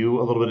only do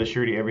a little bit of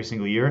surety every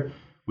single year.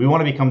 We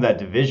want to become that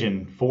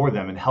division for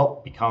them and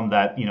help become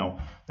that,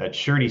 that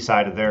surety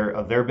side of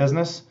their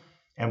business.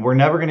 And we're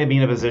never going to be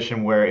in a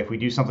position where if we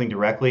do something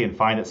directly and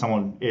find that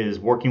someone is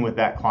working with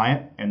that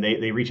client and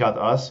they reach out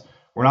to us,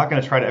 we're not going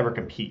to try to ever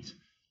compete.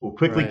 We'll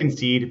quickly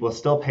concede. We'll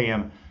still pay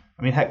them.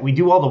 I mean, heck, we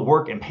do all the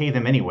work and pay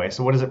them anyway.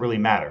 So what does it really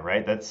matter,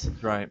 right? That's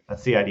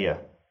the idea.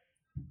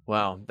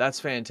 Wow, that's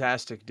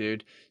fantastic,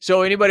 dude.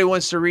 So anybody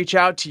wants to reach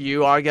out to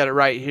you, I got it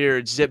right here.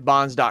 It's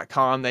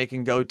zipbonds.com they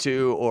can go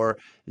to, or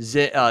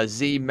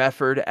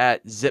zmefford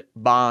at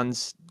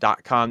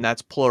zipbonds.com.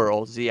 That's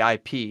plural,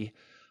 ZIP.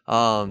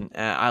 And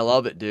I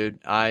love it, dude.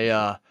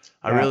 I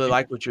really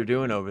like what you're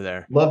doing over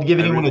there. Love to give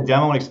anyone a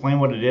demo and explain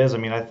what it is. I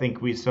mean, I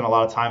think we spent a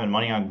lot of time and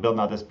money on building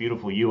out this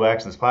beautiful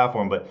UX and this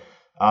platform, but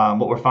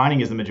what we're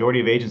finding is the majority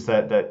of agents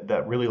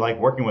that really like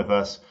working with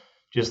us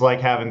just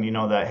like having,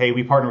 that, hey,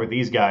 we partner with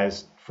these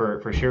guys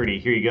for surety,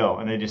 here you go.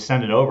 And they just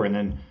send it over. And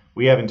then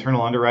we have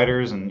internal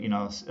underwriters and,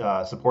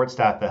 support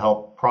staff to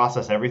help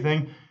process everything.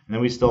 And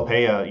then we still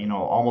pay,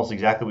 almost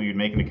exactly what you'd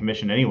make in a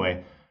commission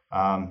anyway,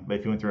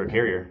 if you went through a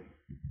carrier.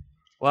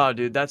 Wow,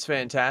 dude, that's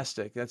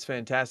fantastic. That's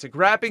fantastic.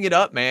 Wrapping it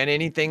up, man,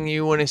 anything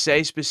you want to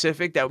say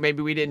specific that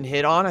maybe we didn't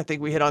hit on? I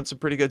think we hit on some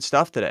pretty good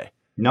stuff today.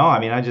 No, I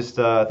mean, I just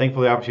thankful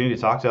for the opportunity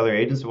to talk to other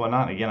agents and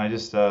whatnot. Again, I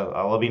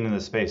love being in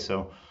this space.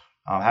 So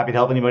I'm happy to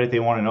help anybody if they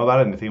want to know about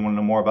it. And if they want to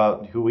know more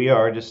about who we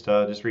are, just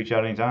reach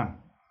out anytime.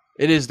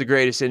 It is the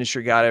greatest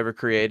industry God ever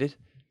created.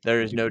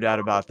 There is no doubt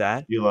about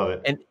that. You love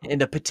it.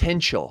 And the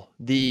potential,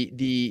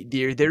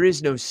 there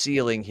is no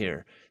ceiling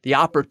here. The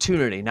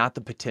opportunity, not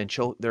the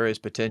potential. There is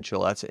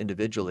potential, that's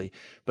individually,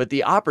 but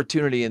the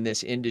opportunity in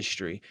this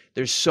industry,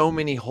 there's so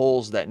many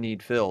holes that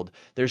need filled.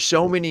 There's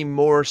so many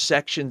more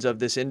sections of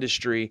this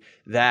industry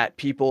that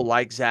people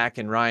like Zach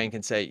and Ryan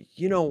can say,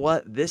 you know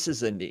what, this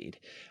is a need.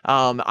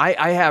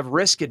 I have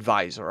Risk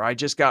Advisor. I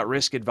just got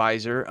Risk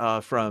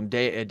Advisor from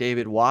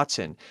David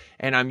Watson,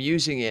 and I'm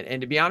using it.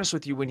 And to be honest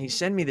with you, when he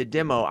sent me the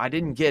demo, I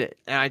didn't get it.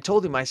 And I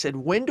told him, I said,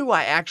 when do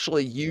I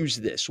actually use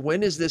this?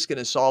 When is this going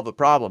to solve a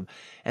problem?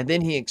 And then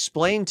he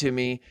explained to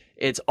me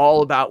it's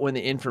all about when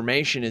the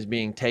information is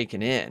being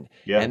taken in,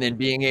 and then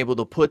being able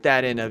to put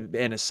that in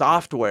a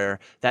software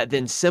that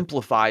then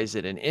simplifies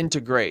it and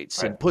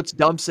integrates and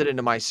dumps it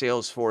into my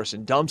Salesforce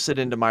and dumps it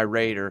into my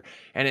Raider.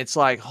 And it's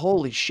like,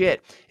 holy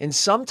shit. And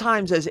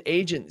sometimes as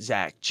agent,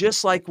 Zach,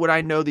 just like what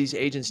I know these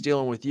agents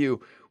dealing with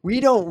you, we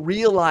don't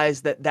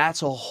realize that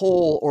that's a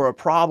hole or a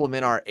problem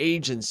in our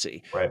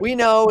agency. We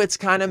know it's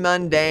kind of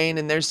mundane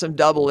and there's some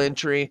double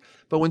entry,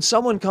 but when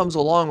someone comes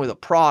along with a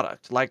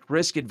product like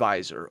Risk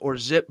Advisor or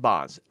Zip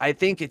Bonds, I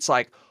think it's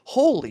like,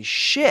 holy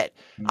shit,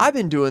 I've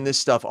been doing this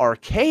stuff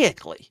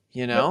archaically,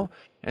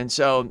 And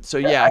so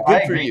yeah,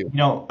 good for you.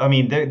 I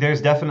mean,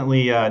 there's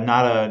definitely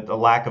not a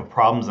lack of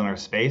problems in our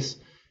space.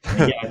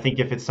 Again, I think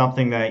if it's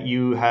something that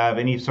you have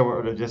any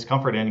sort of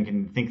discomfort in and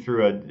can think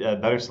through a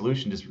better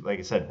solution, just like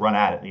I said, run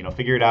at it.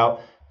 Figure it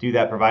out. do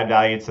that, provide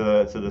value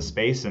to the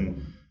space,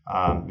 and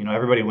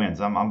everybody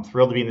wins. I'm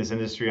thrilled to be in this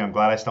industry. I'm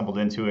glad I stumbled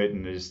into it,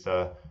 and just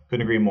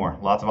couldn't agree more.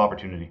 Lots of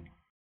opportunity.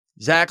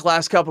 Zach,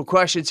 last couple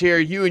questions here.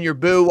 You and your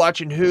boo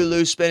watching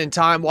Hulu, spending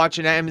time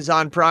watching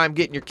Amazon Prime,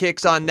 getting your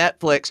kicks on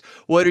Netflix.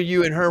 What are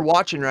you and her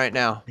watching right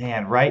now?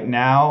 Man, right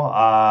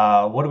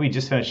now, what did we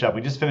just finish up?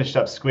 We just finished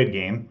up Squid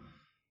Game.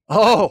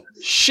 Oh,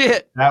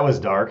 shit. That was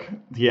dark.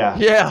 Yeah.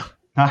 Yeah.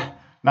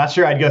 Not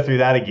sure I'd go through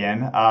that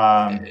again.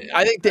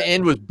 I think the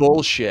end was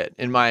bullshit,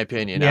 in my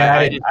opinion. Yeah,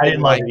 I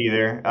didn't like it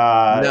either.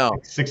 No.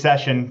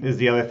 Succession is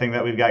the other thing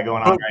that we've got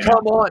going on right now.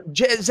 Come on.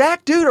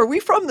 Zach, dude, are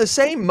we from the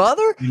same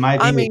mother? You might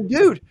be. I mean,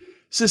 dude.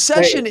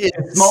 Succession is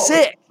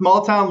sick.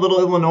 Small town, little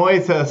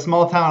Illinois to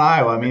small town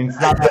Iowa. I mean,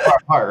 it's not that far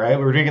apart, right?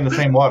 We're drinking the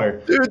same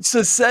water. Dude,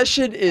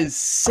 Succession is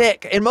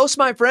sick. And most of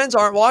my friends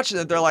aren't watching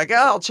it. They're like,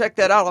 I'll check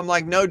that out. I'm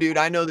like, no, dude,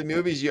 I know the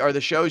movies or the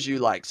shows you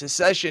like.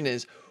 Succession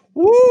is,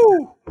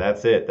 woo.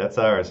 That's it. That's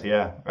ours.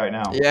 Yeah, right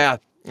now. Yeah.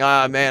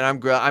 Man, I'm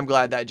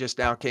glad that just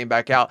now came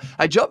back out.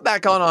 I jumped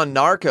back on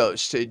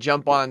Narcos to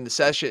jump on the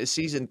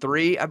season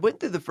 3. I went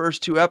through the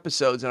first 2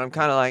 episodes and I'm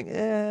kind of like,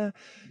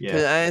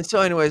 Yeah. And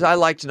so anyways, I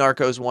liked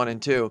Narcos 1 and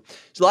 2.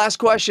 So last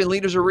question,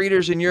 leaders or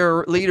readers, and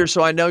you're a leader,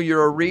 so I know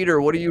you're a reader.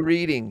 What are you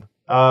reading?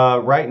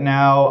 Right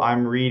now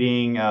I'm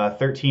reading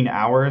 13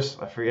 Hours.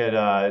 I forget,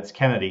 it's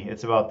Kennedy.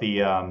 It's about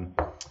the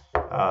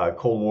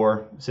Cold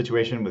War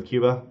situation with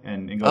Cuba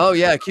and England. Oh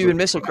yeah, Cuban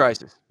Missile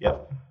Crisis.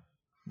 Yep.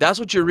 That's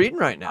what you're reading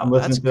right now. I'm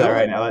listening to that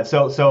right now.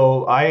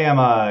 So I am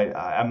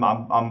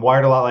I'm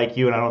wired a lot like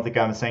you, and I don't think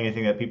I'm saying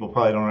anything that people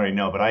probably don't already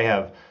know, but I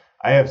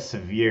have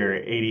severe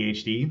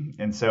ADHD,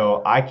 and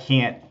so I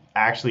can't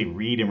actually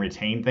read and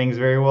retain things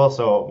very well.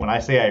 So when I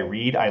say I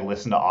read, I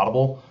listen to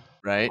Audible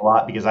a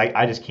lot, because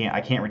I just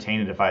can't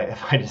retain it if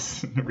I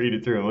just read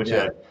it through, which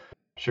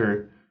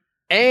sure.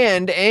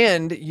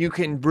 And you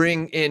can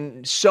bring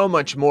in so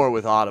much more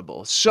with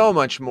Audible, so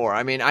much more.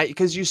 I mean,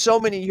 because you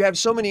have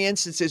so many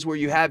instances where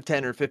you have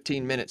 10 or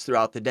 15 minutes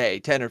throughout the day,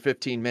 10 or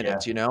 15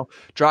 minutes,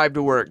 drive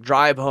to work,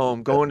 drive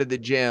home, going to the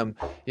gym,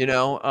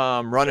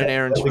 running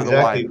errands for the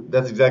wife.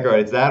 That's exactly right.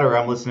 It's that, or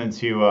I'm listening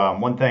to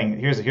one thing.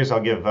 Here's I'll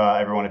give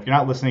everyone. If you're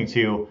not listening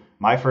to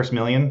My First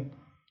Million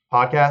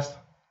podcast,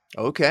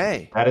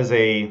 okay, that is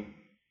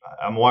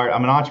I'm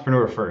an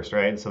entrepreneur first,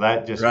 right? So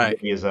that just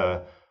is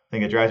a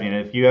thing that drives me.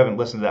 And if you haven't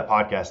listened to that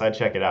podcast, I'd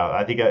check it out.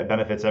 I think it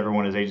benefits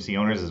everyone as agency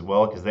owners as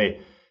well, because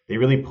they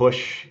really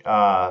push,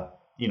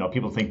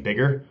 people to think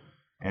bigger,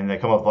 and they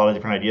come up with a lot of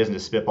different ideas and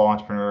just spitball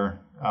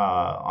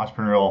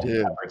entrepreneurial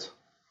efforts.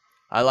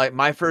 I like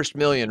My First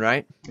Million,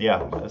 right?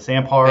 Yeah.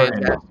 Sam Parr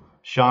and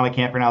Sean, I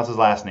can't pronounce his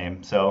last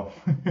name. So,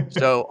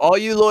 so all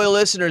you loyal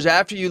listeners,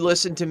 after you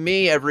listen to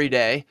me every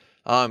day,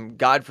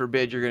 God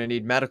forbid you're going to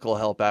need medical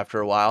help after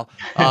a while.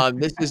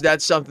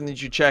 That's something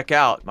that you check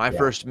out. My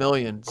First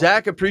Million.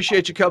 Zach,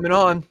 appreciate you coming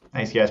on.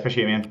 Thanks, guys.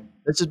 Appreciate it, man.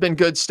 This has been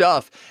good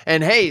stuff.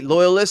 And hey,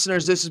 loyal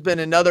listeners, this has been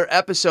another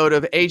episode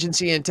of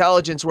Agency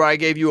Intelligence, where I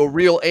gave you a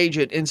real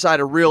agent inside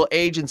a real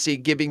agency,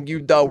 giving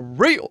you the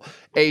real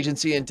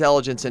agency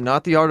intelligence and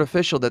not the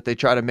artificial that they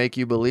try to make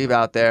you believe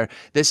out there.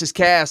 This is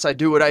Cass. I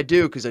do what I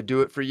do because I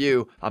do it for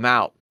you. I'm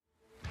out.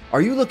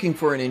 Are you looking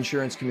for an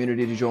insurance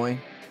community to join?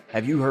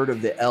 Have you heard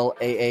of the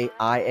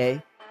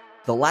LAAIA?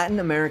 The Latin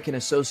American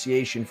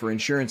Association for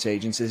Insurance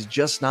Agents is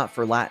just not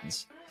for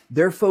Latins.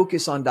 Their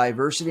focus on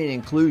diversity and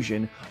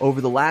inclusion over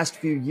the last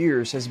few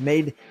years has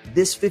made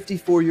this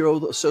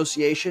 54-year-old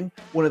association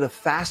one of the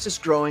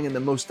fastest growing and the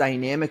most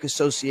dynamic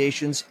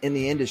associations in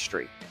the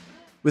industry.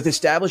 With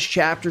established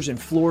chapters in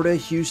Florida,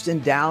 Houston,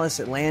 Dallas,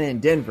 Atlanta, and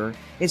Denver,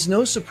 it's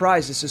no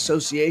surprise this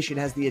association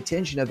has the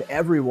attention of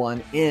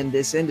everyone in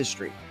this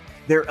industry.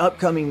 Their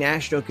upcoming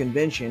national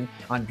convention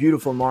on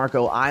beautiful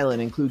Marco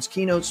Island includes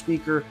keynote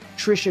speaker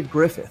Trisha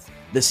Griffith,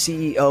 the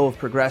CEO of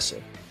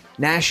Progressive.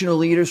 National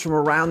leaders from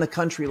around the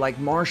country like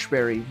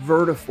Marshberry,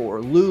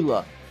 Vertifor,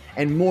 Lula,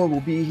 and more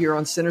will be here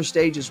on center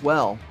stage as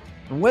well.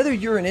 And whether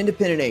you're an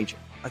independent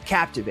agent, a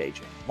captive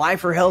agent,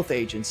 life or health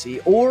agency,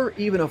 or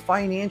even a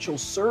financial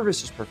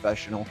services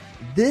professional,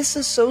 this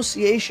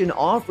association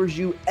offers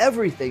you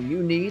everything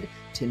you need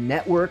to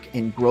network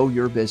and grow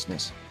your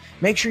business.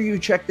 Make sure you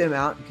check them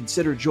out and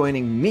consider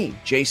joining me,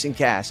 Jason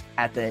Cass,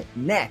 at the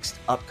next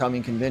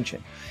upcoming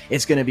convention.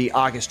 It's going to be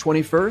August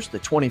 21st to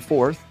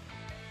 24th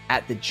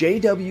at the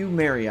JW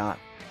Marriott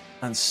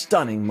on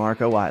stunning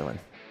Marco Island.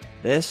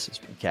 This has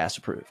been Cass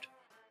Approved.